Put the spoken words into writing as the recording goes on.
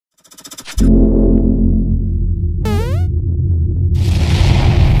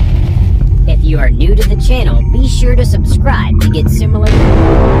you are new to the channel, be sure to subscribe to get similar...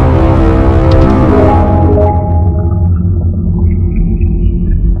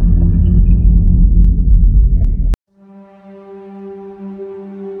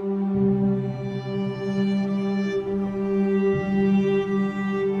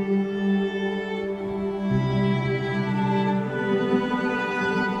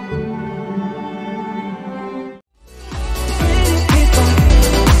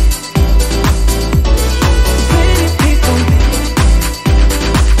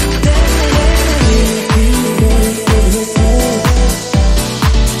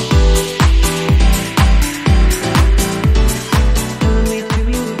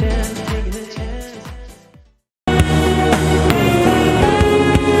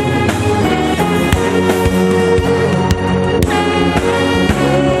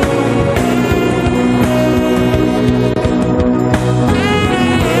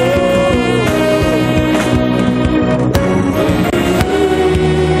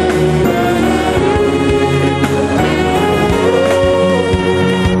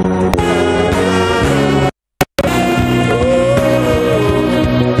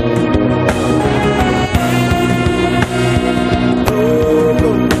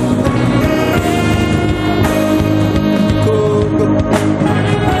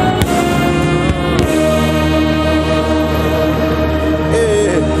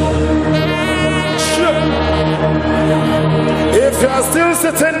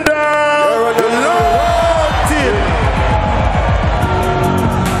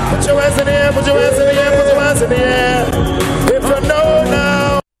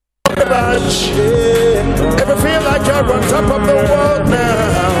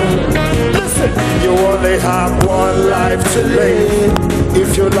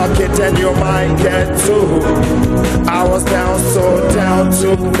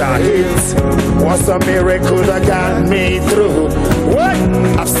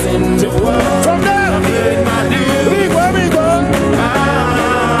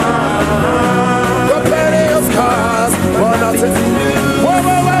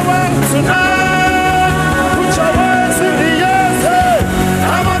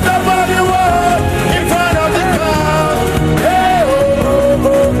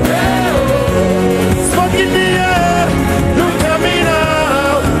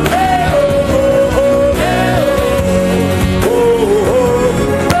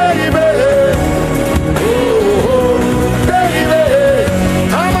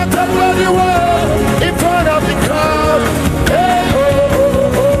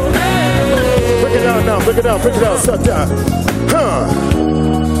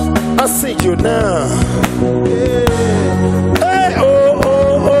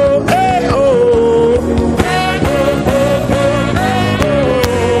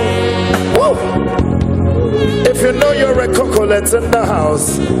 In the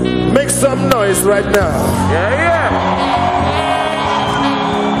house, make some noise right now.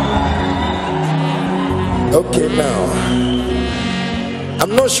 Okay, now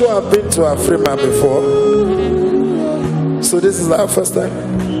I'm not sure I've been to Afrima before, so this is our first time.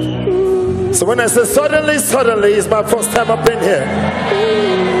 So when I say suddenly, it's my first time I've been here.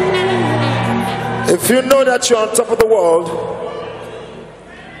 If you know that you're on top of the world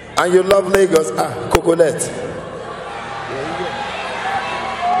and you love Lagos, Koko.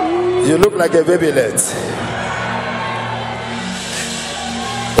 You look like a baby let.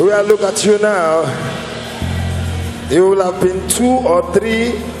 We are look at you now. You will have been 2 or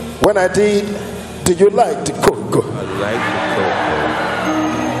 3 when I did. Do you like the Koko? I like the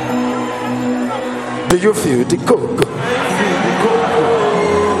Koko. Do you feel the Koko?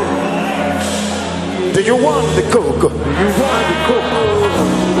 Do you want the Koko? You want the Koko?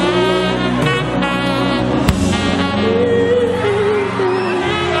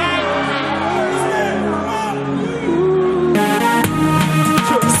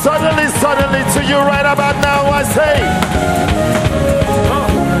 Suddenly to you right about now I say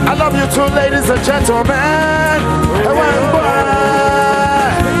I love you too, ladies and gentlemen.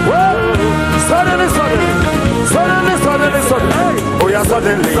 Suddenly oh yeah,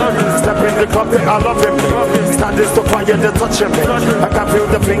 suddenly step in the cup, I love him. Standing so quiet, they're touching me. I can feel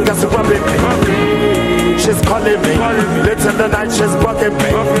the fingers rubbing me. She's calling me. Late in the night she's bugging me.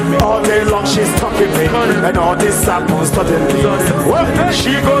 All day long she's talking me. And all this happens suddenly. Well,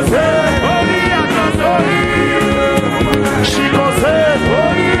 she goes hey. She goes hey.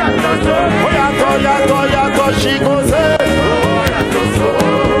 She goes hey.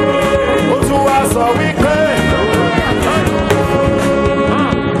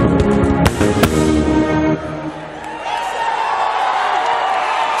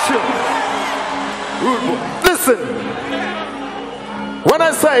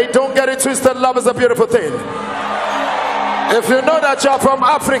 Hey, don't get it twisted. Love is a beautiful thing. If you know that you're from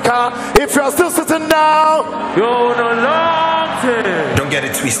Africa, if you're still sitting down, you're no long. Don't get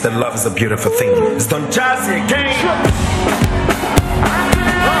it twisted. Love is a beautiful thing. It's done Joassycan.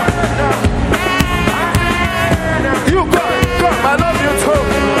 You go, I love you too.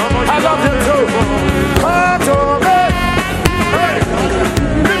 I love you too. Come to me. Hey,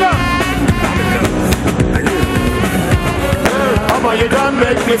 come on, you done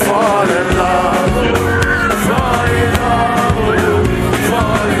make me fall in love. Fall in love with you.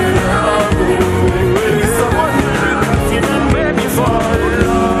 Fall in love with you. You done make me fall in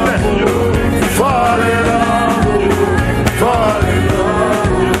love. Fall in love with you. Fall in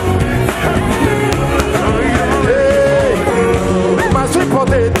love with you. My sweet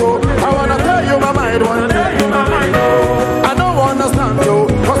potato, I wanna tell you my mind one day. I don't understand you,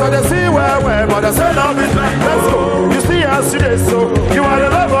 cause I just see where, but I say love is like, let's go. You see us today, so you are the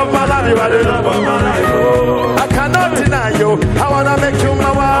love of my life, you are the love of my life. I cannot deny you, I wanna make you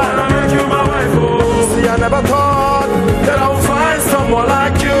my wife. See, I never thought that I would find someone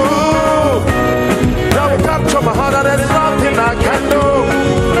like you. That will capture my heart and there's nothing I can do.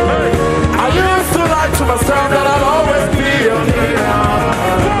 I used to lie to myself that I'll always be your nigga.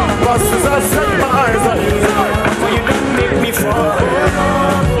 But since I set my eyes on you, you done make me fall in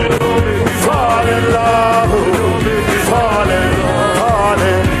love. Fall in love. Fall in love. Fall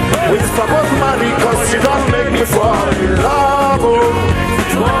in. We supposed to marry cause you don't make me fall in love.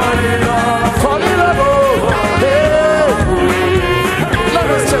 Fall in love. Fall in love. Hey. Let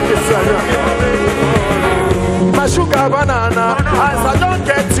us check this out. My sugar banana, as I don't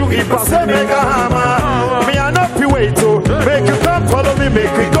get you, if I say make a hammer, me I not be wait to make you come follow me,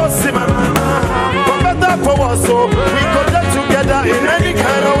 make we go see my mama. For better for us, so we go get together in any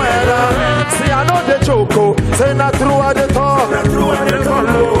kind of weather. See, I know the choco, say not true at the talk.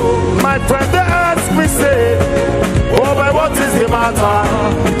 My friend they ask me say, oh boy, what is the matter?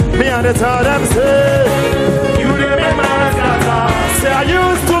 Me and they tell them say, you didn't make my matter. Say I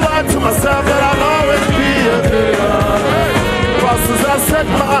used to lie to myself that I'll always be a nigga. But since I set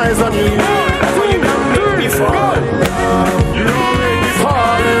my eyes on you, so you don't make me fall. You don't make me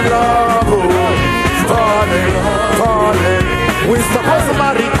fall in love. Fall in love, fall in. We supposed to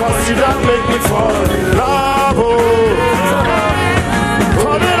marry cause you don't make me fall in love.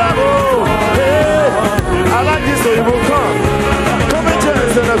 Fall in love. Hey, I like this so you will come. Come and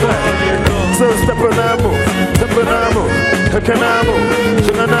chance in the back. So step on that move, step on that move.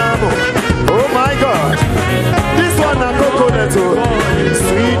 Oh my God, this one a coconut,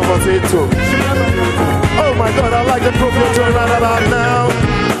 sweet potato. Oh my God, I like the profile turn right about now.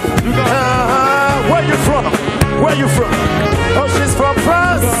 Where you from? Where you from? Oh, she's from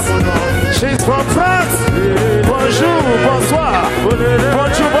France. She's from France. Bonjour, bonsoir.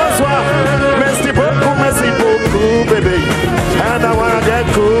 Bonjour, bonsoir. Merci beaucoup, baby. And I wanna get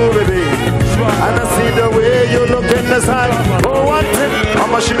cool, baby. And I see the way you look in the side. Oh, one thing, how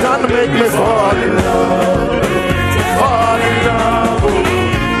much you can make me fall in love. Fall in love.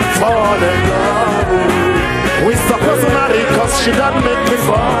 Fall in love. We supposed to marry cause she done make me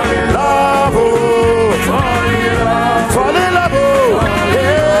fall in love. Fall in love. Fall in love.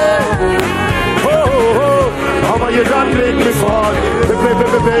 Yeah. Oh, oh, oh. How much you done make me fall.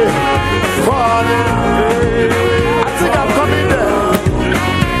 Baby. Fall in love. I think I'm coming there.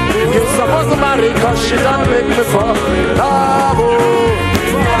 You're supposed to marry cause she done make me fall in love.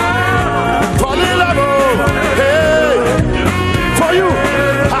 Fall in love. Hey, for you.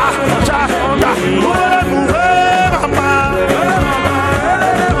 Ha, cha, da, move, mama.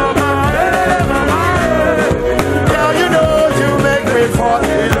 Girl, you know you make me fall.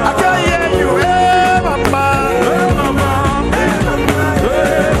 I can hear you, hey, mama.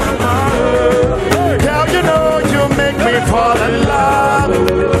 Girl, you know you make me fall in love.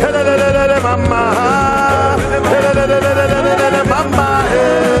 Mama, mama,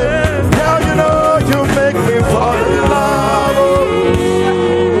 girl, you know you make me fall in love.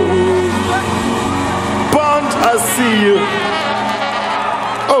 Bond, I see you.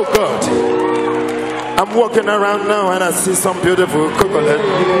 Oh God, I'm walking around now and I see some beautiful coconut.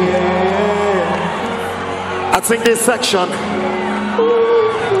 I think this section.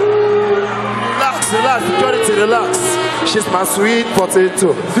 Relax, majority, relax. She's my sweet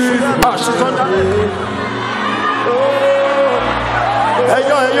potato. Ah, she's on that. Hey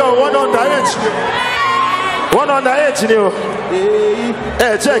yo, one on the edge. One on the edge, you know.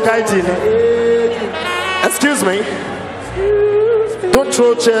 Hey, check ID. Excuse me. Don't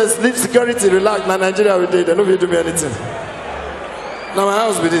throw chairs. Leave security. Relax. Now Nigeria will do. They don't do me anything. Now my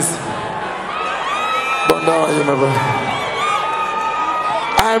house with this. But now you remember.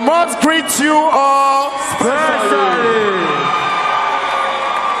 I must greet you all.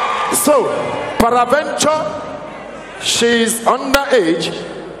 So, peradventure, she's underage.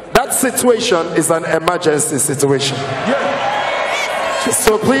 That situation is an emergency situation.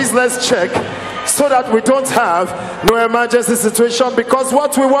 So please let's check so that we don't have no emergency situation, because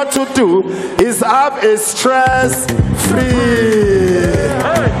what we want to do is have a stress-free.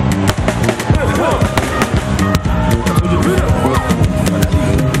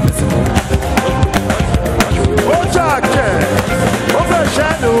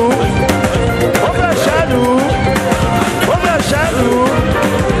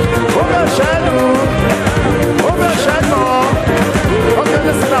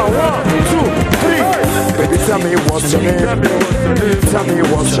 Tell me what's your name. Tell me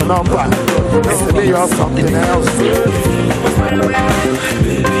what's your number. It's me or something else.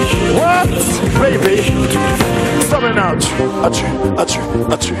 What? Baby. Stop it now.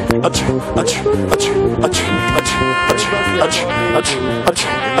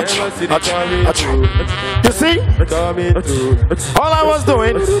 You see? All I was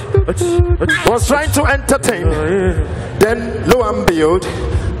doing was trying to entertain. Then lo and behold,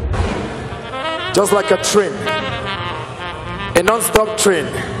 just like a train, a non-stop train.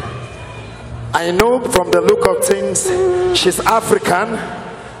 I know from the look of things she's African,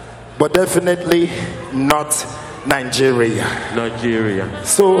 but definitely not Nigeria.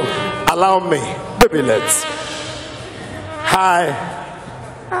 So allow me, baby, let's. Hi.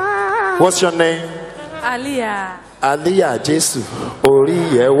 What's your name? Aliyah Jesu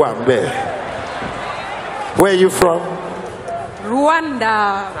Oriye Wambe. Where are you from?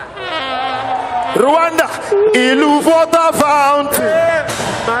 Rwanda. Ilu water fountain.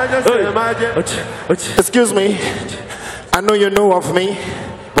 Excuse me, I know you know of me,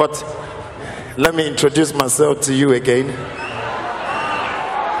 but let me introduce myself to you again.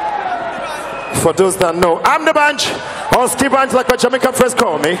 For those that know, I'm the bunch, or ski bunch like my Jamaican friends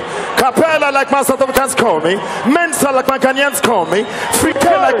call me, Capella like my South Africans call me, Mensa like my Ghanaians call me, Frike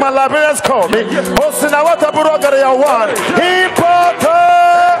like my Liberians call me, Osinawata Burogari one,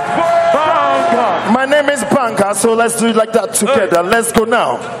 my name is Banka, so let's do it like that together. Let's go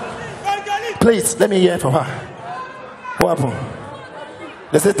now. Please, let me hear from her. What happened?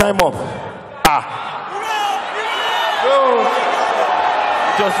 Let's say time up.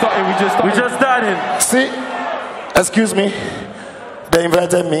 We just started. See, excuse me. They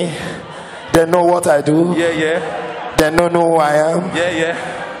invited me. They know what I do. They know who I am.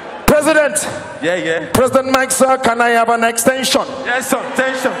 President. President Mike, sir, can I have an extension? Yes, sir.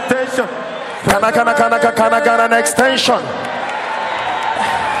 Tension. Can I get an extension?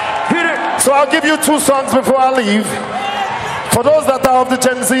 Hit it. So I'll give you 2 songs before I leave. For those that are of the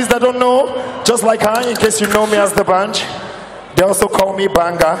Gen Zs that don't know, just like her, in case you know me as the bunch, they also call me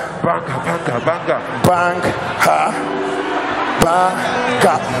Banga. Banga.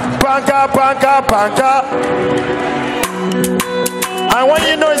 And when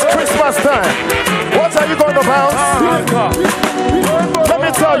you know it's Christmas time, what are you going to bounce? Let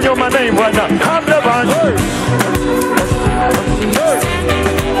me tell you my name right now. I'm the band.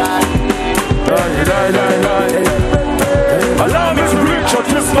 Allow me to reach your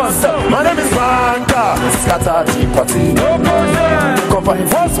Christmas. My name is Banga. Scatter tea party.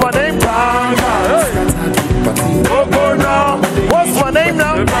 What's my name? Banga. Now. What's my name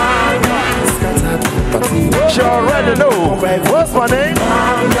now? You already know. What's my name?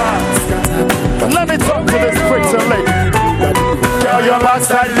 Let me talk to this pretty lady. Girl, your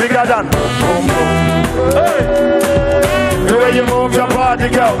backside bigger than. Hey. The way you move your body,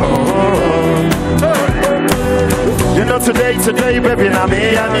 girl. You know today, baby, now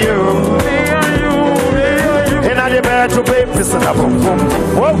me and you. In the bedroom, baby, listen up, boom, boom.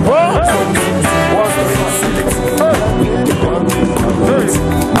 Whoa. What's the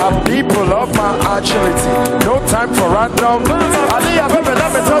I'm people of my agility. No time for random. Aliyah, baby,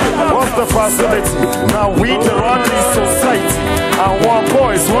 let me tell you, what's the facility? Now we the running society. And one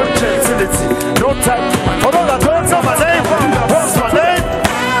voice, one gentility. No time. For those that don't know my name, what's my name?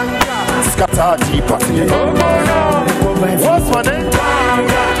 Scatter deeper. What's my name?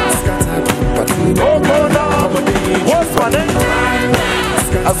 What's my name?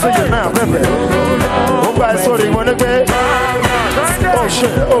 I see you now, baby. Oh, guys, sorry, you wanna get? Oh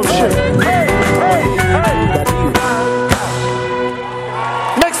shit.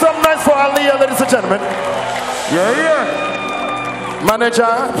 Make some noise for Aliyah, ladies and gentlemen. Yeah.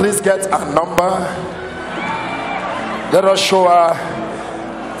 Manager, please get a number. Let us show her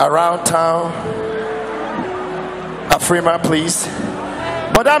around town. Afrima, please.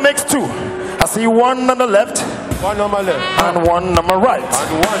 But that makes 2. I see 1 on the left, One on my left. And one on my right.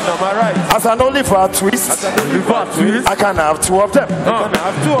 And one on my right. As an Oliver twist, I can have two of them. I can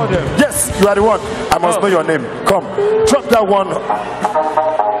have two of them. Yes, you are the one. I must know your name. Come, drop that one.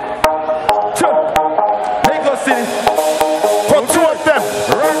 Lagos City. For two of them.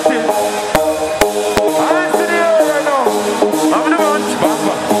 Rock it. I'm in the air right now. I'm in the bunch.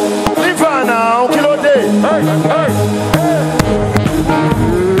 Leave her now, Kilo Day. Hey, hey.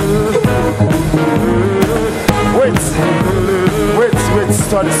 Wait,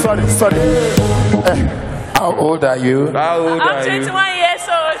 study. How old are you? How old are you? I'm 21 years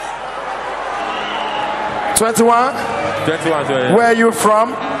old. 21? 21. Where are you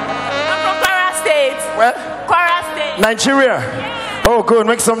from? I'm from Kwara State. Where? Kwara State. Nigeria. Oh, good.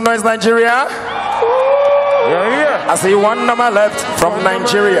 Make some noise, Nigeria. Yeah. I see one on my left from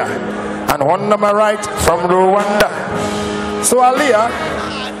Nigeria and one on my right from Rwanda. So, Aliyah,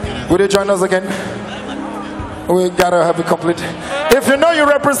 will you join us again? We gotta have it complete. If you know you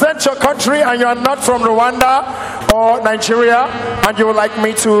represent your country and you are not from Rwanda or Nigeria and you would like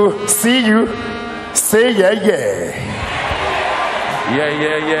me to see you, say yeah.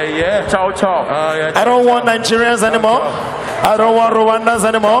 Yeah. Ciao. I don't want Nigerians anymore. I don't want Rwandans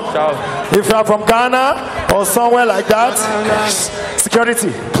anymore. If you are from Ghana or somewhere like that,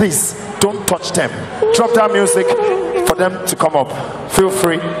 security, please don't touch them. Drop that music for them to come up. Feel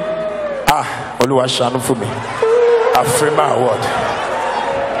free. Oluwashanu for me. Afrima Award.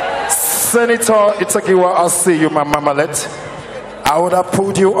 Senator Itagiwa, I'll see you, my mamalet. I would have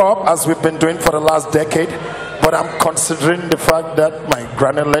pulled you up as we've been doing for the last decade, but I'm considering the fact that my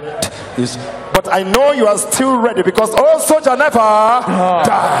granulet is. But I know you are still ready because all soldier never die.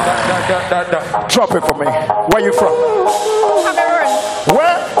 Drop it for me. Where are you from? Cameroon.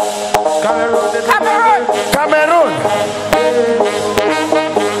 Where? Cameroon.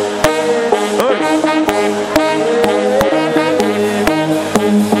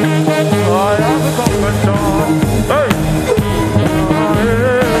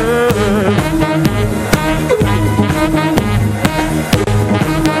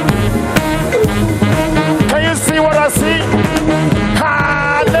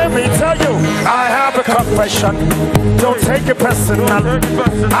 Confession, don't take it personal.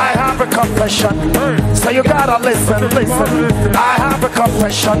 I have a confession, so you gotta listen. I have a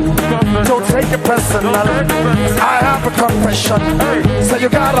confession, don't take it personal. I have a confession, so you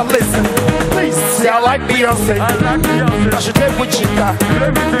gotta listen. Please, see, I like Beyonce. She did with Chica.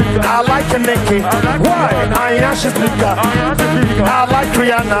 I like Nicki. Why? I am she's Lika. I like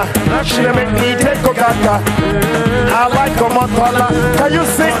Rihanna. She make me take Gaga. I like Omotola. Can you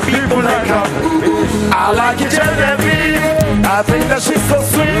sing people like her? I like it, Genevieve. I think that she's so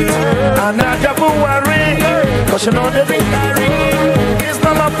sweet. And I never worry, cause you know the thing I read. It's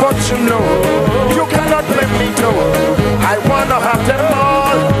not my fault, you know. You cannot blame me, no. I wanna have them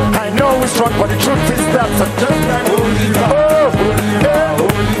all. I know it's wrong, but the truth is that I'm just an Oliver.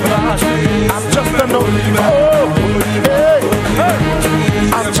 I'm just an Oliver.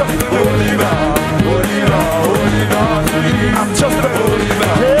 I'm just an Oliver. I'm just an Oliver.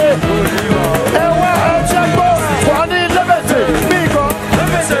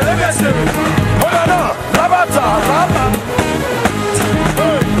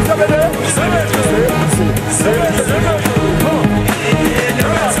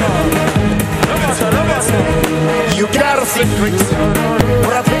 You got a secret,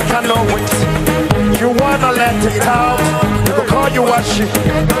 but I think I know it. You wanna let it out, you can call you a shit.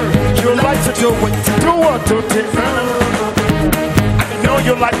 You like to do it, do what to do. I know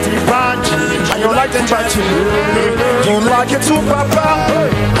you like the bunch, and you like the bunch. You like it too, Papa,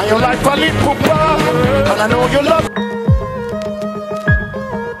 and you like Pali Pupa, and I know you love.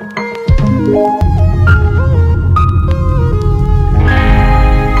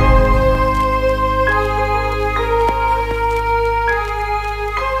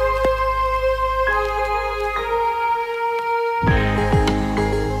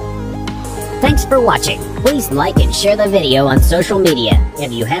 Thanks for watching. Please like and share the video on social media.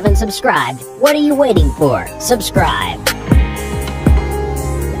 If you haven't subscribed, what are you waiting for? Subscribe.